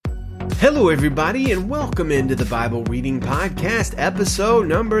Hello, everybody, and welcome into the Bible Reading Podcast, episode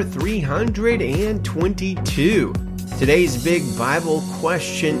number 322. Today's big Bible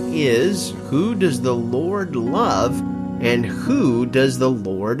question is, who does the Lord love and who does the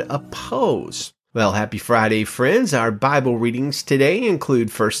Lord oppose? Well, happy Friday, friends. Our Bible readings today include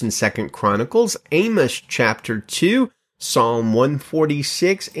 1st and 2nd Chronicles, Amos chapter 2, Psalm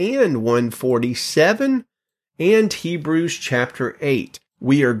 146 and 147, and Hebrews chapter 8.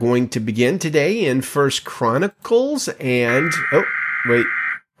 We are going to begin today in 1st Chronicles and... Oh, wait.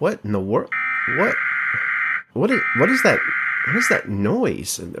 What in the world? What is that? What is that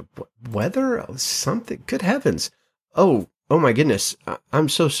noise? Weather? Something? Good heavens. Oh my goodness. I'm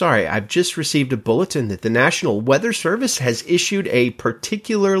so sorry. I've just received a bulletin that the National Weather Service has issued a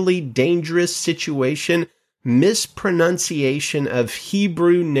particularly dangerous situation mispronunciation of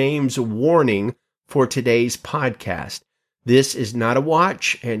Hebrew names warning for today's podcast. This is not a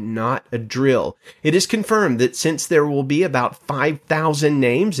watch and not a drill. It is confirmed that since there will be about 5,000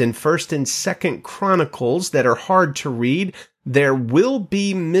 names in 1st and 2nd Chronicles that are hard to read, there will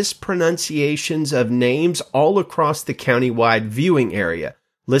be mispronunciations of names all across the countywide viewing area.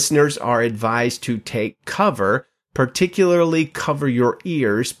 Listeners are advised to take cover, particularly cover your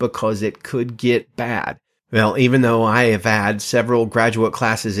ears because it could get bad. Well, even though I have had several graduate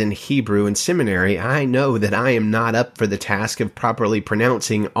classes in Hebrew in seminary, I know that I am not up for the task of properly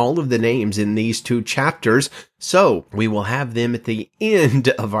pronouncing all of the names in these two chapters, so we will have them at the end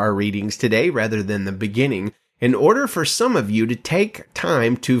of our readings today rather than the beginning, in order for some of you to take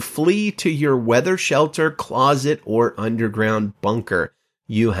time to flee to your weather shelter, closet, or underground bunker.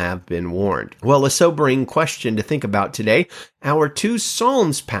 You have been warned. Well, a sobering question to think about today. Our two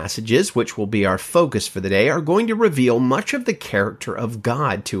Psalms passages, which will be our focus for the day, are going to reveal much of the character of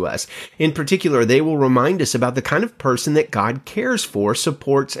God to us. In particular, they will remind us about the kind of person that God cares for,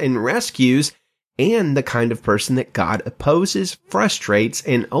 supports, and rescues, and the kind of person that God opposes, frustrates,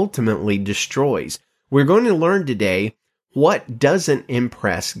 and ultimately destroys. We're going to learn today what doesn't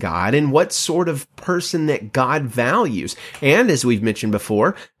impress God and what sort of person that God values. And as we've mentioned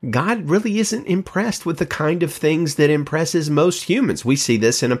before, God really isn't impressed with the kind of things that impresses most humans. We see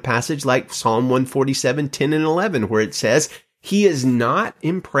this in a passage like Psalm 147, 10 and 11, where it says, He is not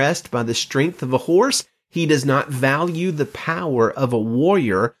impressed by the strength of a horse. He does not value the power of a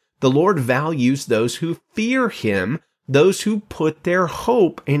warrior. The Lord values those who fear Him, those who put their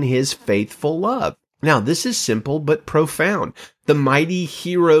hope in His faithful love. Now, this is simple but profound. The mighty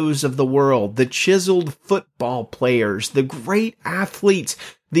heroes of the world, the chiseled football players, the great athletes,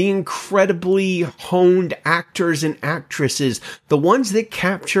 the incredibly honed actors and actresses, the ones that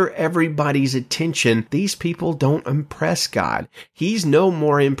capture everybody's attention, these people don't impress God. He's no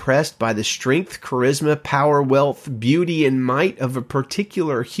more impressed by the strength, charisma, power, wealth, beauty, and might of a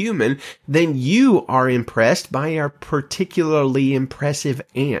particular human than you are impressed by a particularly impressive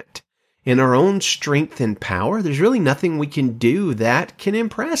ant. In our own strength and power, there's really nothing we can do that can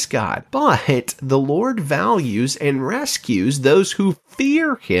impress God. But the Lord values and rescues those who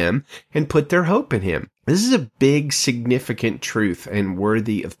fear Him and put their hope in Him. This is a big, significant truth and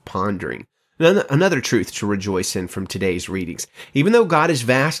worthy of pondering. Another truth to rejoice in from today's readings. Even though God is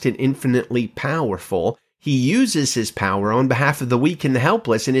vast and infinitely powerful, He uses His power on behalf of the weak and the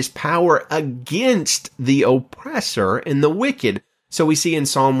helpless and His power against the oppressor and the wicked. So we see in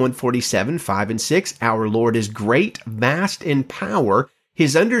Psalm 147, 5 and 6, our Lord is great, vast in power.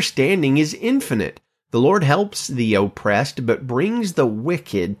 His understanding is infinite. The Lord helps the oppressed, but brings the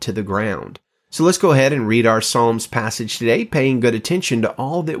wicked to the ground. So let's go ahead and read our Psalms passage today, paying good attention to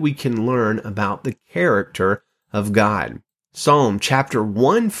all that we can learn about the character of God. Psalm chapter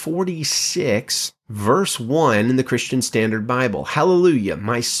 146, verse 1 in the Christian Standard Bible. Hallelujah.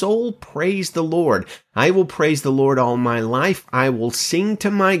 My soul praise the Lord. I will praise the Lord all my life. I will sing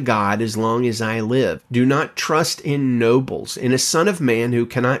to my God as long as I live. Do not trust in nobles, in a son of man who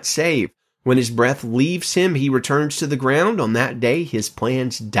cannot save. When his breath leaves him, he returns to the ground. On that day, his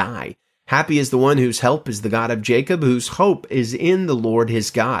plans die. Happy is the one whose help is the God of Jacob, whose hope is in the Lord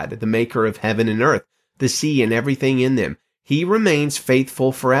his God, the maker of heaven and earth, the sea and everything in them. He remains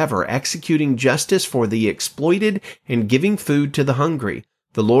faithful forever, executing justice for the exploited and giving food to the hungry.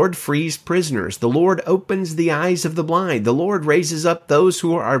 The Lord frees prisoners. The Lord opens the eyes of the blind. The Lord raises up those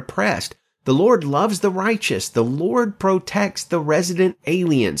who are oppressed. The Lord loves the righteous. The Lord protects the resident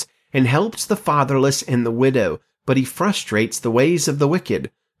aliens and helps the fatherless and the widow, but He frustrates the ways of the wicked.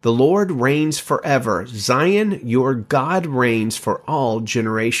 The Lord reigns forever. Zion, your God reigns for all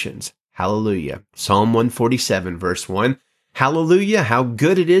generations. Hallelujah. Psalm 147, verse 1. Hallelujah, how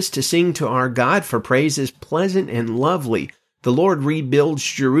good it is to sing to our God, for praise is pleasant and lovely. The Lord rebuilds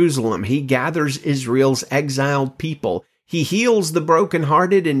Jerusalem. He gathers Israel's exiled people. He heals the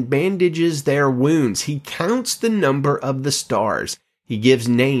brokenhearted and bandages their wounds. He counts the number of the stars. He gives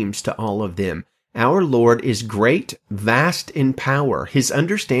names to all of them. Our Lord is great, vast in power. His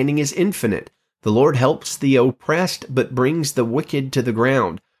understanding is infinite. The Lord helps the oppressed, but brings the wicked to the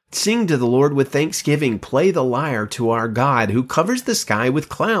ground. Sing to the Lord with thanksgiving. Play the lyre to our God, who covers the sky with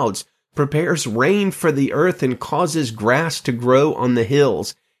clouds, prepares rain for the earth, and causes grass to grow on the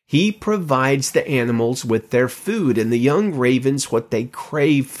hills. He provides the animals with their food, and the young ravens what they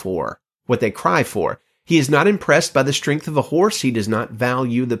cry for. He is not impressed by the strength of a horse. He does not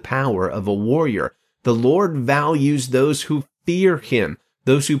value the power of a warrior. The Lord values those who fear him,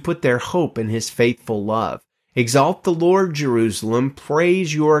 those who put their hope in his faithful love. Exalt the Lord, Jerusalem.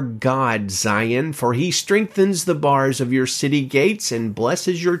 Praise your God, Zion, for he strengthens the bars of your city gates and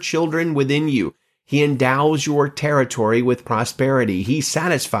blesses your children within you. He endows your territory with prosperity. He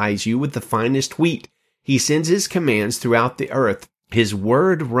satisfies you with the finest wheat. He sends his commands throughout the earth. His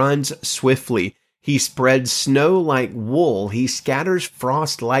word runs swiftly. He spreads snow like wool. He scatters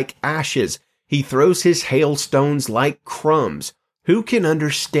frost like ashes. He throws his hailstones like crumbs. Who can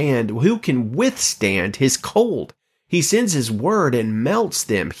withstand his cold? He sends his word and melts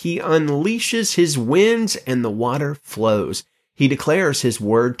them. He unleashes his winds and the water flows. He declares his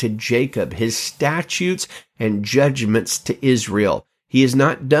word to Jacob, his statutes and judgments to Israel. He has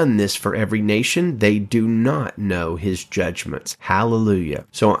not done this for every nation. They do not know his judgments. Hallelujah.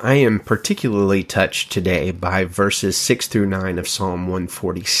 So I am particularly touched today by verses 6 through 9 of Psalm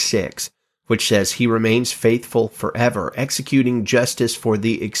 146, which says, He remains faithful forever, executing justice for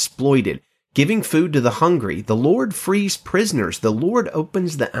the exploited, giving food to the hungry. The Lord frees prisoners. The Lord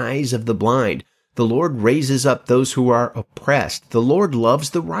opens the eyes of the blind. The Lord raises up those who are oppressed. The Lord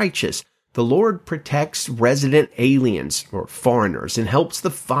loves the righteous. The Lord protects resident aliens or foreigners and helps the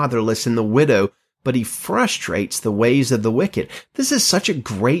fatherless and the widow, but he frustrates the ways of the wicked. This is such a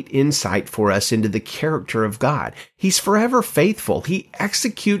great insight for us into the character of God. He's forever faithful. He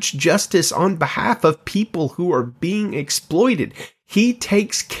executes justice on behalf of people who are being exploited. He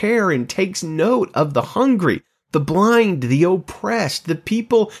takes care and takes note of the hungry, the blind, the oppressed, the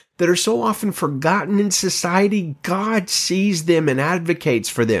people that are so often forgotten in society. God sees them and advocates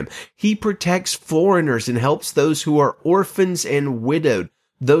for them. He protects foreigners and helps those who are orphans and widowed,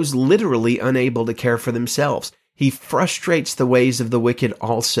 those literally unable to care for themselves. He frustrates the ways of the wicked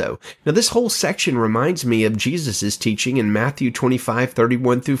also. Now, this whole section reminds me of Jesus' teaching in Matthew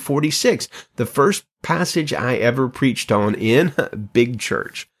 25:31 through 46, the first passage I ever preached on in big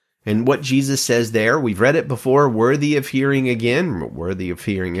church. And what Jesus says there, we've read it before, worthy of hearing again, worthy of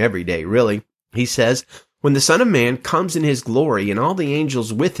hearing every day, really. He says, When the Son of Man comes in his glory and all the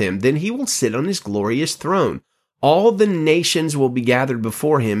angels with him, then he will sit on his glorious throne. All the nations will be gathered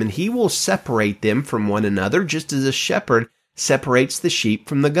before him, and he will separate them from one another, just as a shepherd separates the sheep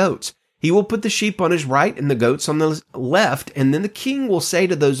from the goats. He will put the sheep on his right and the goats on the left, and then the king will say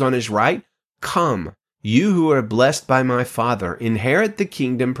to those on his right, Come, you who are blessed by my Father, inherit the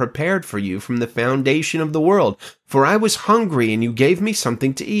kingdom prepared for you from the foundation of the world. For I was hungry, and you gave me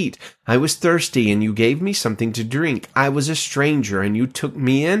something to eat. I was thirsty, and you gave me something to drink. I was a stranger, and you took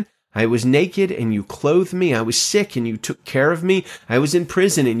me in. I was naked, and you clothed me. I was sick, and you took care of me. I was in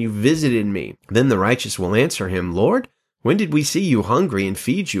prison, and you visited me. Then the righteous will answer him, Lord, when did we see you hungry and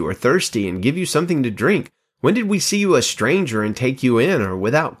feed you, or thirsty and give you something to drink? When did we see you a stranger and take you in, or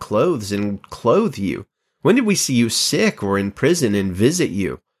without clothes and clothe you? When did we see you sick or in prison and visit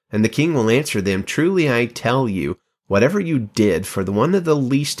you? And the king will answer them, Truly I tell you, whatever you did for the one of the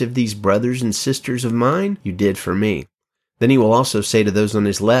least of these brothers and sisters of mine, you did for me. Then he will also say to those on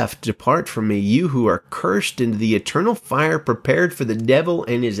his left, Depart from me, you who are cursed, into the eternal fire prepared for the devil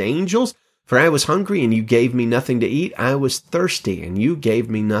and his angels. For I was hungry, and you gave me nothing to eat. I was thirsty, and you gave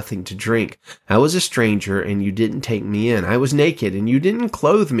me nothing to drink. I was a stranger, and you didn't take me in. I was naked, and you didn't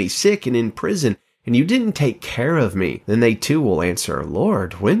clothe me, sick and in prison, and you didn't take care of me. Then they too will answer,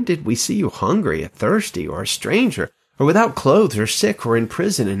 Lord, when did we see you hungry, or thirsty, or a stranger, or without clothes, or sick, or in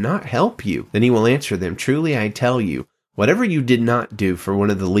prison, and not help you? Then he will answer them, Truly I tell you, whatever you did not do for one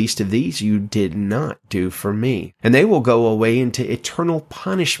of the least of these, you did not do for me. And they will go away into eternal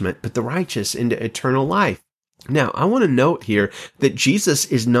punishment, but the righteous into eternal life. Now, I want to note here that Jesus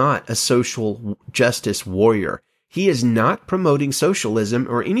is not a social justice warrior. He is not promoting socialism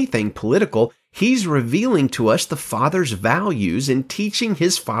or anything political. He's revealing to us the Father's values and teaching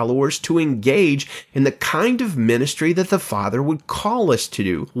his followers to engage in the kind of ministry that the Father would call us to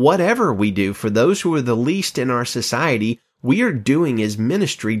do. Whatever we do for those who are the least in our society, we are doing his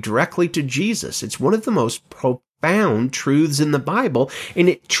ministry directly to Jesus. It's one of the most profound truths in the Bible, and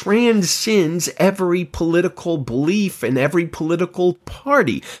it transcends every political belief and every political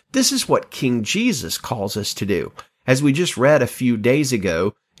party. This is what King Jesus calls us to do. As we just read a few days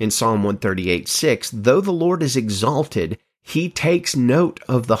ago in Psalm 138:6, though the Lord is exalted, he takes note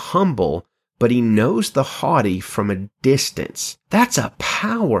of the humble, but he knows the haughty from a distance. That's a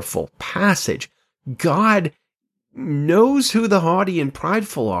powerful passage. God knows who the haughty and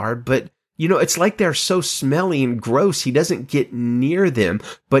prideful are, but it's like they're so smelly and gross, he doesn't get near them,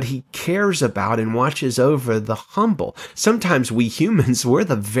 but he cares about and watches over the humble. Sometimes we humans, we're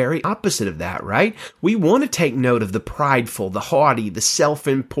the very opposite of that, right? We want to take note of the prideful, the haughty, the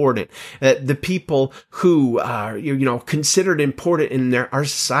self-important, the people who are, considered important in our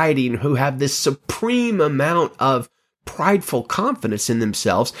society and who have this supreme amount of prideful confidence in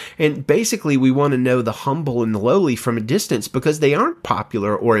themselves. And basically we want to know the humble and the lowly from a distance because they aren't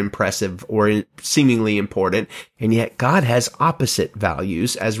popular or impressive or seemingly important. And yet God has opposite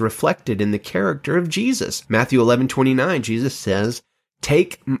values as reflected in the character of Jesus. Matthew 11:29, Jesus says,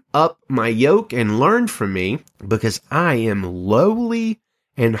 "Take up my yoke and learn from me, because I am lowly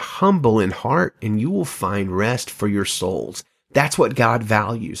and humble in heart, and you will find rest for your souls." That's what God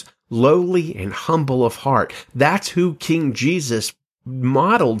values. Lowly and humble of heart. That's who King Jesus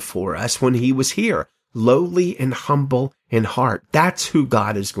modeled for us when he was here. Lowly and humble in heart. That's who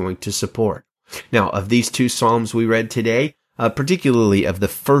God is going to support. Now, of these two Psalms we read today, particularly of the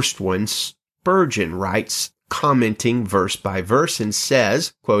first one, Spurgeon writes, commenting verse by verse, and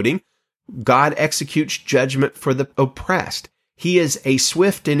says, quoting, "God executes judgment for the oppressed. He is a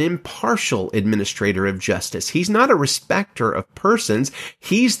swift and impartial administrator of justice. He's not a respecter of persons.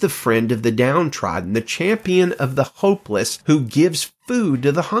 He's the friend of the downtrodden, the champion of the hopeless, who gives food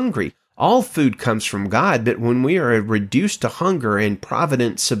to the hungry. All food comes from God, but when we are reduced to hunger and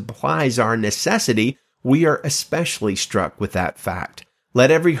providence supplies our necessity, we are especially struck with that fact. Let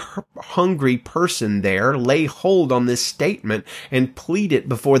every hungry person there lay hold on this statement and plead it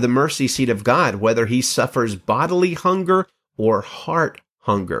before the mercy seat of God, whether he suffers bodily hunger or heart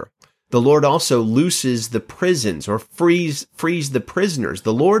hunger. The Lord also looses the prisons or frees the prisoners.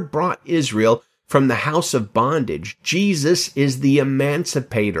 The Lord brought Israel from the house of bondage. Jesus is the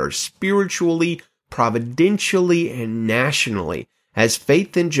emancipator, spiritually, providentially, and nationally. As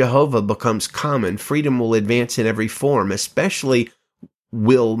faith in Jehovah becomes common, freedom will advance in every form, especially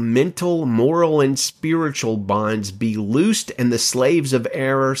will mental, moral, and spiritual bonds be loosed, and the slaves of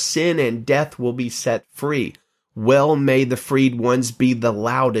error, sin, and death will be set free. Well may the freed ones be the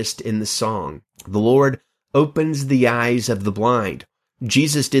loudest in the song. The Lord opens the eyes of the blind.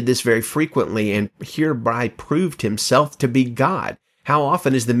 Jesus did this very frequently and hereby proved himself to be God. How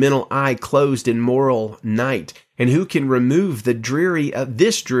often is the mental eye closed in moral night? And who can remove this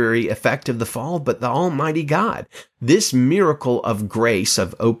dreary effect of the fall but the Almighty God? This miracle of grace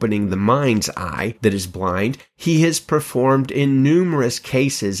of opening the mind's eye that is blind, he has performed in numerous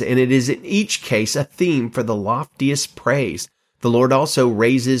cases, and it is in each case a theme for the loftiest praise. The Lord also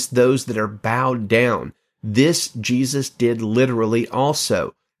raises those that are bowed down. This Jesus did literally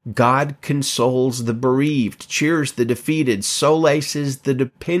also. God consoles the bereaved, cheers the defeated, solaces the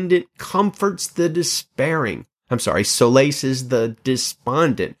dependent, comforts the solaces the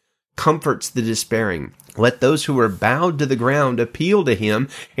despondent, comforts the despairing. Let those who are bowed to the ground appeal to him,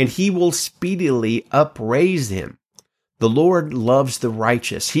 and he will speedily upraise him. The Lord loves the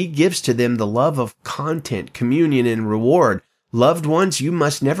righteous. He gives to them the love of content, communion, and reward. Loved ones, you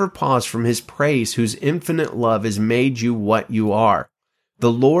must never pause from his praise, whose infinite love has made you what you are.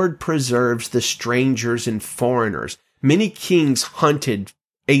 The Lord preserves the strangers and foreigners. Many kings hunted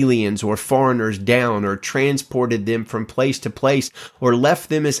aliens or foreigners down, or transported them from place to place, or left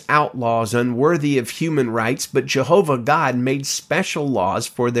them as outlaws unworthy of human rights, but Jehovah God made special laws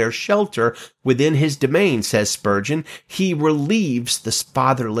for their shelter within his domain, says Spurgeon. He relieves the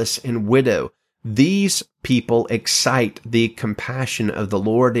fatherless and widow. These people excite the compassion of the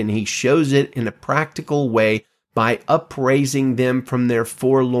Lord, and he shows it in a practical way by upraising them from their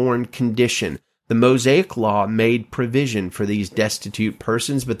forlorn condition. The Mosaic law made provision for these destitute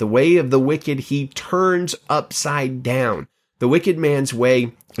persons, but the way of the wicked he turns upside down. The wicked man's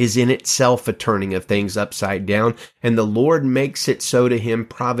way is in itself a turning of things upside down, and the Lord makes it so to him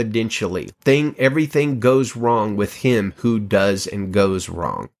providentially. Everything goes wrong with him who does and goes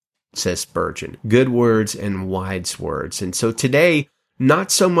wrong, says Spurgeon. Good words and wise words. And so today,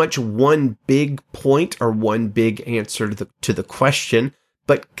 not so much one big point or one big answer to the question,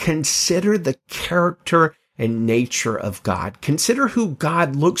 but consider the character and nature of God. Consider who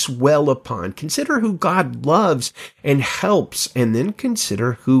God looks well upon. Consider who God loves and helps, and then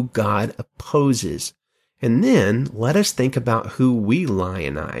consider who God opposes. And then let us think about who we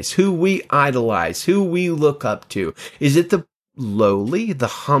lionize, who we idolize, who we look up to. Is it the lowly, the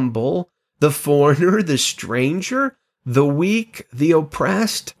humble, the foreigner, the stranger, the weak, the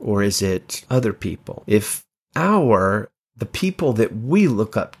oppressed, or is it other people? If the people that we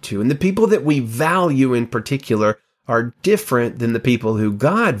look up to and the people that we value in particular are different than the people who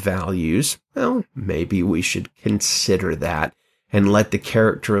God values, well, maybe we should consider that and let the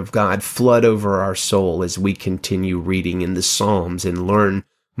character of God flood over our soul as we continue reading in the Psalms and learn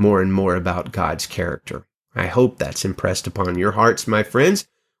more and more about God's character. I hope that's impressed upon your hearts, my friends.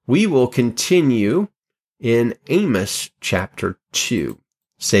 We will continue in Amos chapter 2,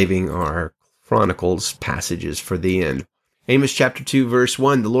 saving our Chronicles passages for the end. Amos chapter 2, verse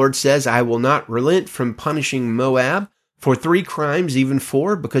 1, the Lord says, I will not relent from punishing Moab for 3 crimes, even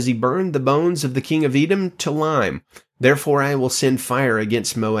 4, because he burned the bones of the king of Edom to lime. Therefore I will send fire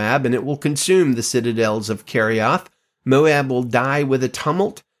against Moab, and it will consume the citadels of Kerioth. Moab will die with a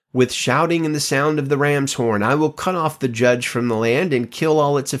tumult, with shouting and the sound of the ram's horn. I will cut off the judge from the land and kill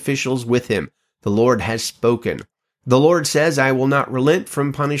all its officials with him. The Lord has spoken. The Lord says, I will not relent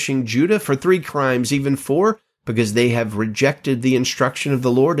from punishing Judah for 3 crimes, even 4, because they have rejected the instruction of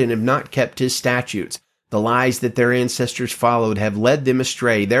the Lord and have not kept his statutes. The lies that their ancestors followed have led them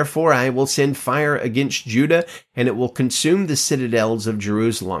astray. Therefore I will send fire against Judah, and it will consume the citadels of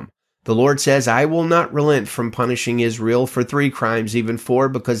Jerusalem. The Lord says, I will not relent from punishing Israel for 3 crimes, even 4,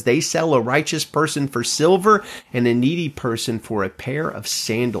 because they sell a righteous person for silver and a needy person for a pair of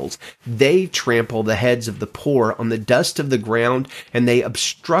sandals. They trample the heads of the poor on the dust of the ground, and they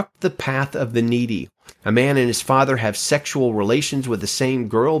obstruct the path of the needy. A man and his father have sexual relations with the same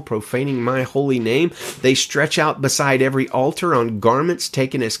girl, profaning my holy name. They stretch out beside every altar on garments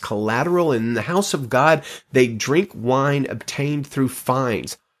taken as collateral, and in the house of God they drink wine obtained through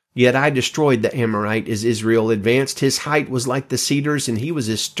fines. Yet I destroyed the Amorite as Israel advanced. His height was like the cedars, and he was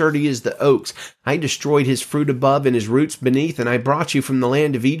as sturdy as the oaks. I destroyed his fruit above and his roots beneath, and I brought you from the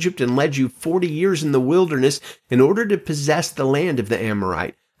land of Egypt and led you 40 years in the wilderness in order to possess the land of the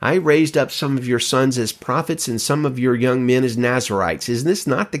Amorite. I raised up some of your sons as prophets and some of your young men as Nazarites. Is this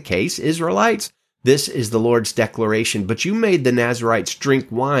not the case, Israelites? This is the Lord's declaration. But you made the Nazarites drink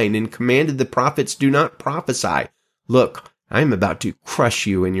wine and commanded the prophets, do not prophesy. Look, I am about to crush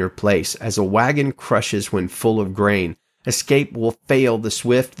you in your place, as a wagon crushes when full of grain. Escape will fail the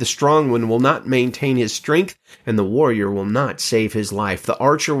swift, the strong one will not maintain his strength, and the warrior will not save his life. The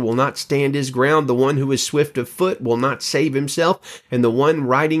archer will not stand his ground, the one who is swift of foot will not save himself, and the one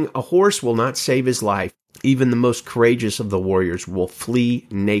riding a horse will not save his life. Even the most courageous of the warriors will flee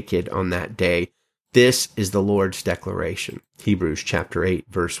naked on that day. This is the Lord's declaration. Hebrews chapter 8,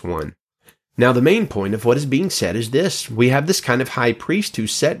 verse 1. Now the main point of what is being said is this. We have this kind of high priest who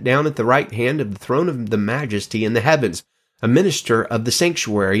sat down at the right hand of the throne of the majesty in the heavens, a minister of the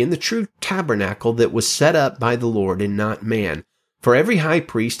sanctuary and the true tabernacle that was set up by the Lord and not man. For every high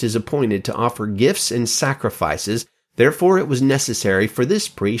priest is appointed to offer gifts and sacrifices. Therefore it was necessary for this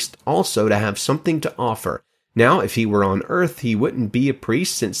priest also to have something to offer. Now if he were on earth, he wouldn't be a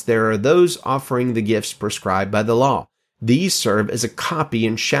priest, since there are those offering the gifts prescribed by the law. These serve as a copy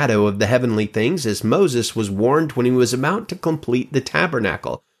and shadow of the heavenly things, as Moses was warned when he was about to complete the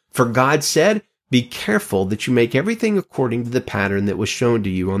tabernacle. For God said, be careful that you make everything according to the pattern that was shown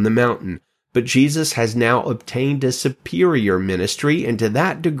to you on the mountain. But Jesus has now obtained a superior ministry, and to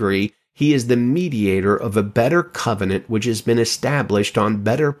that degree he is the mediator of a better covenant which has been established on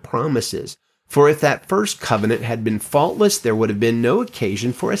better promises. For if that first covenant had been faultless, there would have been no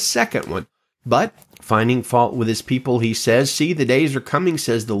occasion for a second one. But, finding fault with his people, he says, see, the days are coming,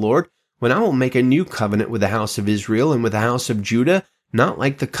 says the Lord, when I will make a new covenant with the house of Israel and with the house of Judah, not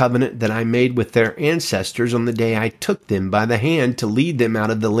like the covenant that I made with their ancestors on the day I took them by the hand to lead them out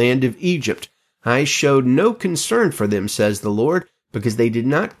of the land of Egypt. I showed no concern for them, says the Lord, because they did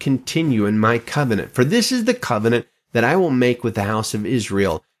not continue in my covenant. For this is the covenant that I will make with the house of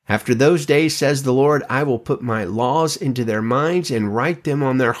Israel. After those days, says the Lord, I will put my laws into their minds and write them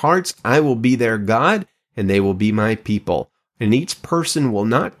on their hearts. I will be their God, and they will be my people. And each person will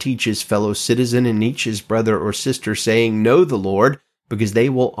not teach his fellow citizen and each his brother or sister, saying, know the Lord, because they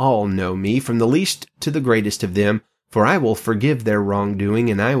will all know me, from the least to the greatest of them. For I will forgive their wrongdoing,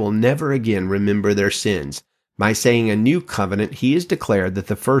 and I will never again remember their sins. By saying a new covenant, he has declared that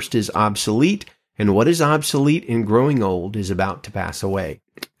the first is obsolete, and what is obsolete and growing old is about to pass away.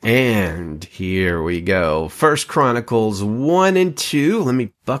 And here we go. 1 Chronicles 1 and 2. Let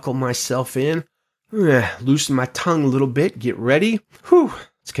me buckle myself in. Loosen my tongue a little bit. Get ready. Whew.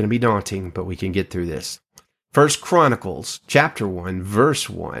 It's going to be daunting, but we can get through this. 1 Chronicles chapter 1, verse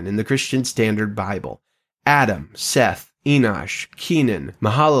 1 in the Christian Standard Bible. Adam, Seth, Enosh, Kenan,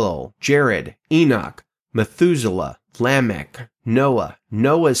 Mahalalel, Jared, Enoch, Methuselah, Lamech, Noah,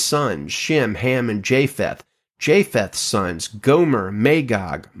 Noah's sons, Shem, Ham, and Japheth, Japheth's sons, Gomer,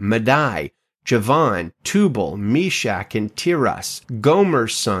 Magog, Madai, Javan, Tubal, Meshach, and Tiras,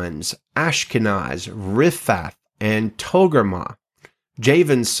 Gomer's sons, Ashkenaz, Riphath, and Togarmah,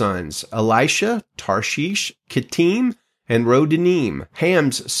 Javan's sons, Elisha, Tarshish, Kittim, and Rodanim,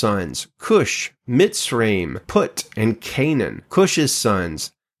 Ham's sons, Cush, Mitzrayim, Put, and Canaan, Cush's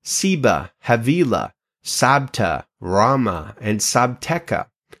sons, Seba, Havilah, Sabta, Rama, and Sabteka,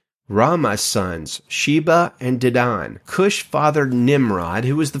 Rama's sons, Sheba and Dedan. Cush fathered Nimrod,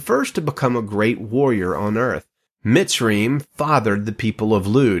 who was the first to become a great warrior on earth. Mitzrayim fathered the people of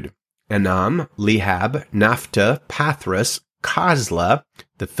Lud. Anam, Lehab, Naphtah, Pathros, Kozlah,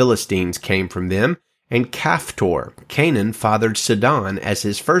 the Philistines came from them, and Caphtor. Canaan fathered Sidon as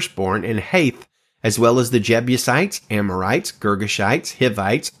his firstborn, and Hath, as well as the Jebusites, Amorites, Girgashites,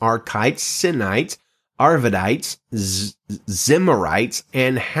 Hivites, Arkites, Sinites, Arvadites, Zemarites,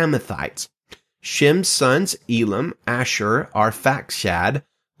 and Hamathites. Shem's sons, Elam, Asher, Arphaxad,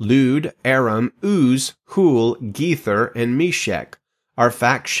 Lud, Aram, Uz, Hul, Gether, and Meshech.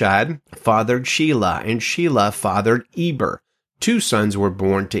 Arphaxad fathered Shelah, and Shelah fathered Eber. 2 sons were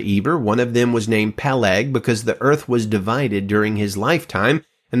born to Eber. One of them was named Peleg, because the earth was divided during his lifetime,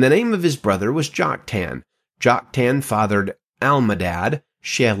 and the name of his brother was Joktan. Joktan fathered Almadad,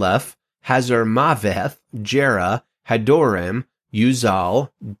 Sheleph, Hazarmaveth, Jerah, Hadoram, Uzal,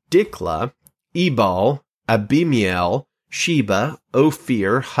 Dikla, Ebal, Abimiel, Sheba,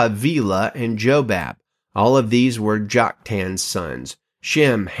 Ophir, Havilah, and Jobab. All of these were Joktan's sons.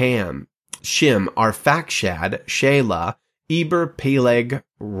 Shem, Arphaxad, Shelah, Eber, Peleg,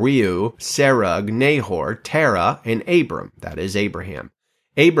 Reu, Serug, Nahor, Terah, and Abram. That is Abraham.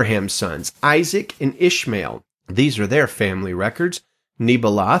 Abraham's sons, Isaac and Ishmael. These are their family records.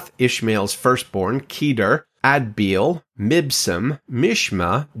 Nebaloth, Ishmael's firstborn, Kedar, Adbeel, Mibsam,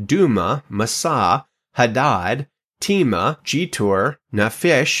 Mishma, Duma, Massa, Hadad, Tema, Jetur,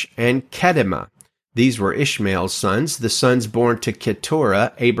 Naphish, and Kedemah. These were Ishmael's sons, the sons born to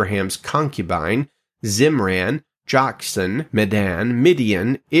Keturah, Abraham's concubine, Zimran, Joksan, Medan,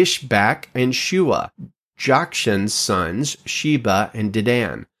 Midian, Ishbak, and Shua. Jokshan's sons, Sheba and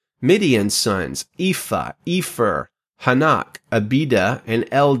Dedan. Midian's sons, Ephah, Epher, Hanak, Abida, and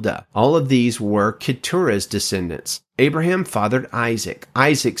Elda. All of these were Keturah's descendants. Abraham fathered Isaac.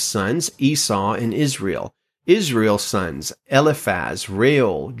 Isaac's sons, Esau and Israel. Israel's sons, Eliphaz,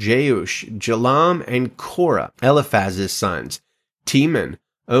 Reuel, Jeush, Jalam, and Korah. Eliphaz's sons, Teman,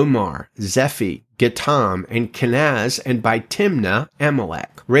 Omar, Zephi, Gatam, and Kenaz, and by Timnah,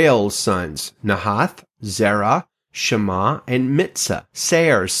 Amalek. Reuel's sons, Nahath, Zerah, Shema, and Mitzah.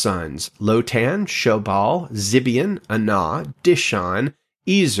 Seir's sons, Lotan, Shobal, Zibeon, Anah, Dishon,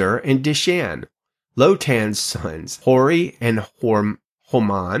 Ezer, and Dishan. Lotan's sons, Hori and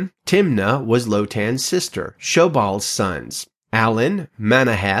Homan. Timnah was Lotan's sister. Shobal's sons, Alon,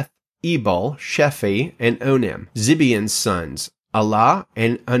 Manahath, Ebal, Shephi, and Onim. Zibeon's sons, Allah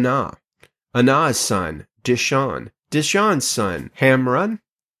and Anah. Anah's son, Dishon. Dishon's son, Hamran,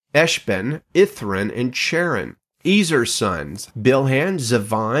 Eshben, Ithran, and Sharon. Ezer's sons, Bilhan,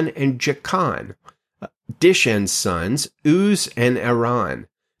 Zavan, and Jachan. Dishan's sons, Uz and Aran.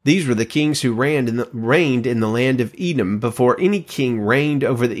 These were the kings who reigned in the land of Edom before any king reigned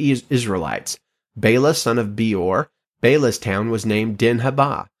over the Israelites. Bela, son of Beor. Bela's town was named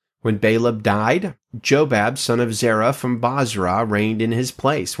Dinhabah. When Bela died, Jobab, son of Zerah from Basra, reigned in his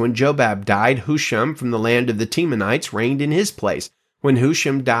place. When Jobab died, Husham from the land of the Temanites reigned in his place. When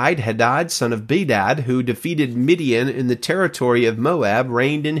Husham died, Hadad, son of Bedad, who defeated Midian in the territory of Moab,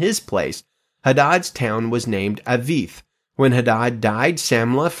 reigned in his place. Hadad's town was named Avith. When Hadad died,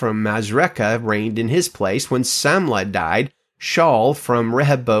 Samlah from Masrekah reigned in his place. When Samlah died, Shaul from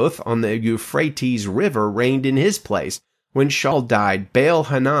Rehoboth on the Euphrates River reigned in his place. When Shaul died,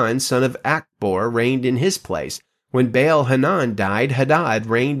 Baal-Hanan, son of Akbor, reigned in his place. When Baal-Hanan died, Hadad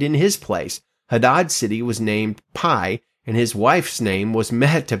reigned in his place. Hadad's city was named Pai, and his wife's name was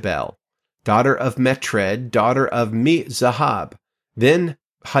Mehetabel, daughter of Metred, daughter of Zahab. Then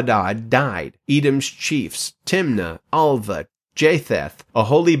Hadad died. Edom's chiefs, Timnah, Alva, Japheth,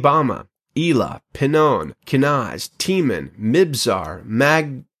 Aholibama, Elah, Pinon, Kenaz, Teman, Mibzar,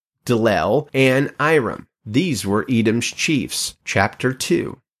 Magdalel, and Iram. These were Edom's chiefs. Chapter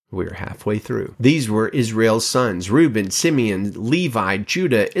 2. We're halfway through. These were Israel's sons, Reuben, Simeon, Levi,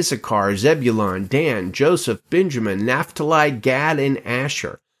 Judah, Issachar, Zebulun, Dan, Joseph, Benjamin, Naphtali, Gad, and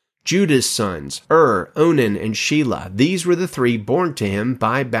Asher. Judah's sons, Onan, and Shelah. These were the 3 born to him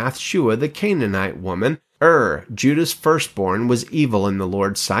by Bathshua the Canaanite woman. Judah's firstborn, was evil in the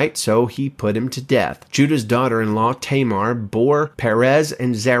Lord's sight, so he put him to death. Judah's daughter-in-law Tamar bore Perez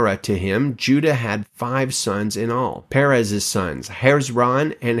and Zerah to him. Judah had 5 sons in all. Perez's sons,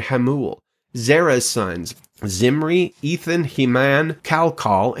 Hezron and Hamul. Zerah's sons, Zimri, Ethan, Heman,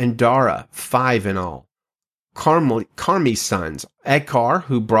 Calcol, and Dara, 5 in all. Carmi's sons, Echar,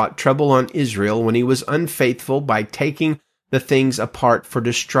 who brought trouble on Israel when he was unfaithful by taking the things apart for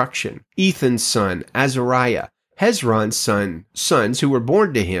destruction. Ethan's son, Azariah. Hezron's sons who were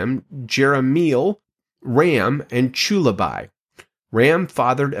born to him, Jerahmeel, Ram, and Chulabai. Ram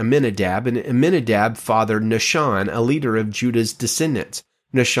fathered Amminadab, and Amminadab fathered Nahshon, a leader of Judah's descendants.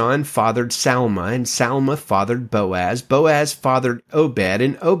 Nahshon fathered Salma, and Salma fathered Boaz. Boaz fathered Obed,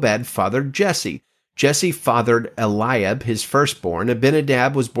 and Obed fathered Jesse. Jesse fathered Eliab, his firstborn.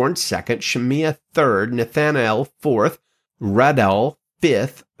 Abinadab was born second, Shemiah third, Nathanael fourth, Radal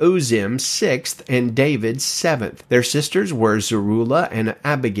fifth, Ozim sixth, and David seventh. Their sisters were Zeruiah and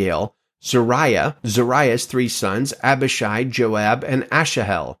Abigail. Zariah's 3 sons, Abishai, Joab, and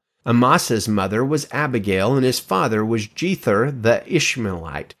Ashahel. Amasa's mother was Abigail, and his father was Jether the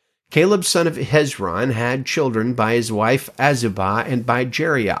Ishmaelite. Caleb son of Hezron had children by his wife Azubah and by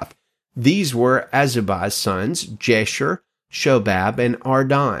Jerioth. These were Azubah's sons, Jesher, Shobab, and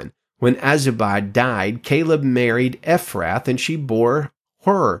Ardon. When Azubah died, Caleb married Ephrath, and she bore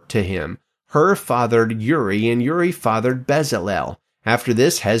Hur to him. Hur fathered Uri, and Uri fathered Bezalel. After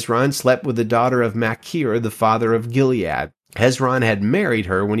this, Hezron slept with the daughter of Machir, the father of Gilead. Hezron had married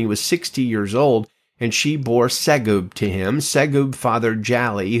her when he was 60 years old, and she bore Segub to him. Segub fathered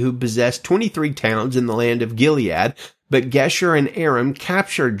Jali, who possessed 23 towns in the land of Gilead. But Gesher and Aram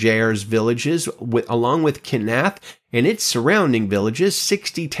captured Jair's villages along with Kenath and its surrounding villages,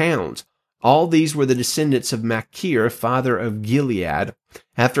 60 towns. All these were the descendants of Machir, father of Gilead.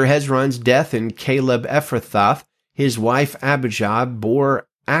 After Hezron's death in Caleb Ephrathoth, his wife Abijah bore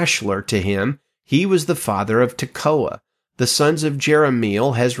Ashler to him. He was the father of Tekoa. The sons of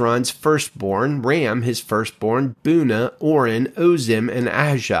Jerahmeel, Hezron's firstborn, Ram his firstborn, Bunah, Oren, Ozim, and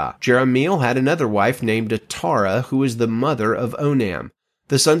Ahijah. Jerahmeel had another wife named Atara, who was the mother of Onam.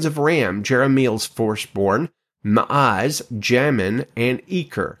 The sons of Ram, Jerahmeel's firstborn, Maaz, Jamin, and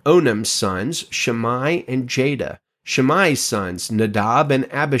Eker. Onam's sons, Shammai and Jada. Shammai's sons, Nadab and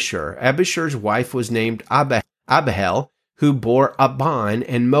Abishur. Abishur's wife was named Abihel, who bore Aban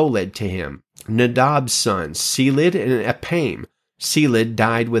and Moled to him. Nadab's sons, Seled and Apam. Seled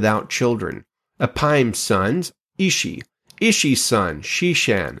died without children. Apam's sons, Ishi. Ishi's son,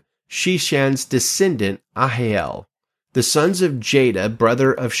 Shishan. Shishan's descendant, Ahiel. The sons of Jada,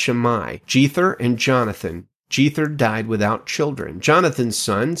 brother of Shammai, Jether and Jonathan. Jether died without children. Jonathan's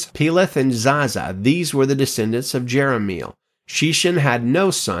sons, Peleth and Zaza. These were the descendants of Jerahmeel. Shishan had no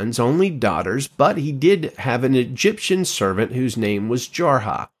sons, only daughters, but he did have an Egyptian servant whose name was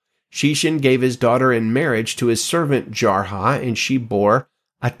Jarha. Shishan gave his daughter in marriage to his servant Jarha, and she bore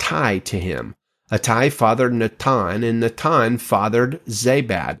Attai to him. Attai fathered Natan, and Natan fathered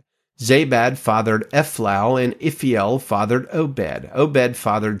Zabad. Zabad fathered Ephlal, and Iphiel fathered Obed. Obed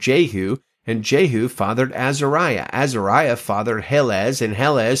fathered Jehu, and Jehu fathered Azariah. Azariah fathered Helez, and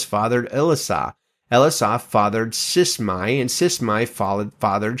Helez fathered Elisah. Elisah fathered Sismai, and Sismai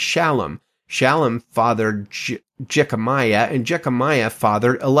fathered Shallum. Shallum fathered Jechamiah, and Jechamiah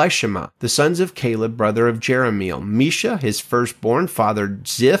fathered Elishama. The sons of Caleb, brother of Jerahmeel. Misha, his firstborn, fathered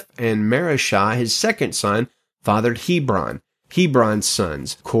Ziph, and Marishah, his second son, fathered Hebron. Hebron's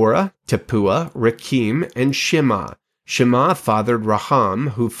sons, Korah, Tepuah, Rekem, and Shema. Shema fathered Raham,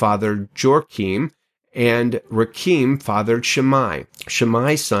 who fathered Jorkim, and Rekem fathered Shammai.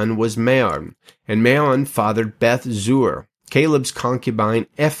 Shammai's son was Maon, and Maon fathered Beth Zur. Caleb's concubine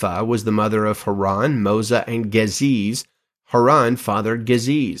Ephah was the mother of Haran, Moza, and Geziz. Haran fathered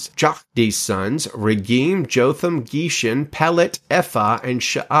Geziz. Jokde's sons, Regem, Jotham, Geshan, Pelet, Ephah, and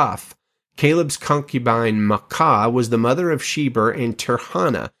Sha'af. Caleb's concubine Maacah was the mother of Sheber and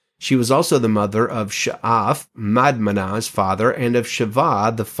Tirhana. She was also the mother of Sha'af, Madmanah's father, and of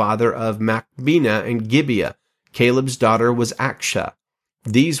Shavah, the father of Machbenah and Gibeah. Caleb's daughter was Aksha.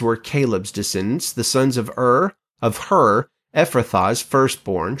 These were Caleb's descendants, the sons of Hur, Ephrathah's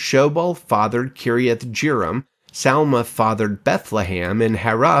firstborn. Shobal fathered Kiriath-Jearim. Salma fathered Bethlehem, and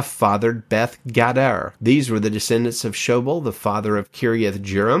Haraph fathered Beth-Gader. These were the descendants of Shobal, the father of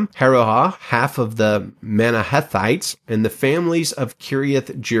Kiriath-Jearim. Haroah, half of the Manahethites, and the families of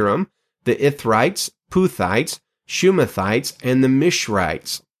Kiriath-Jearim, the Ithrites, Puthites, Shumathites, and the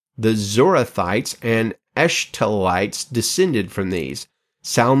Mishrites. The Zorathites and Eshtolites descended from these.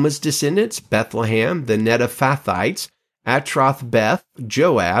 Salma's descendants, Bethlehem, the Netophathites, Atroth-Beth,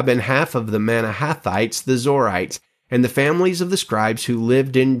 Joab, and half of the Manahathites, the Zorites, and the families of the scribes who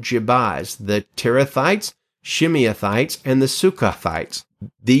lived in Jebaz, the Tirathites, Shimeathites, and the Sukkothites.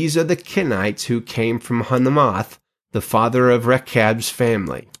 These are the Kenites who came from Hanamoth, the father of Rechab's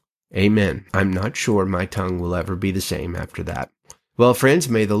family. Amen. I'm not sure my tongue will ever be the same after that. Well, friends,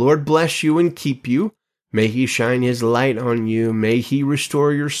 may the Lord bless you and keep you. May he shine his light on you. May he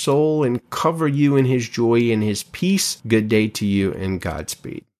restore your soul and cover you in his joy and his peace. Good day to you and Godspeed.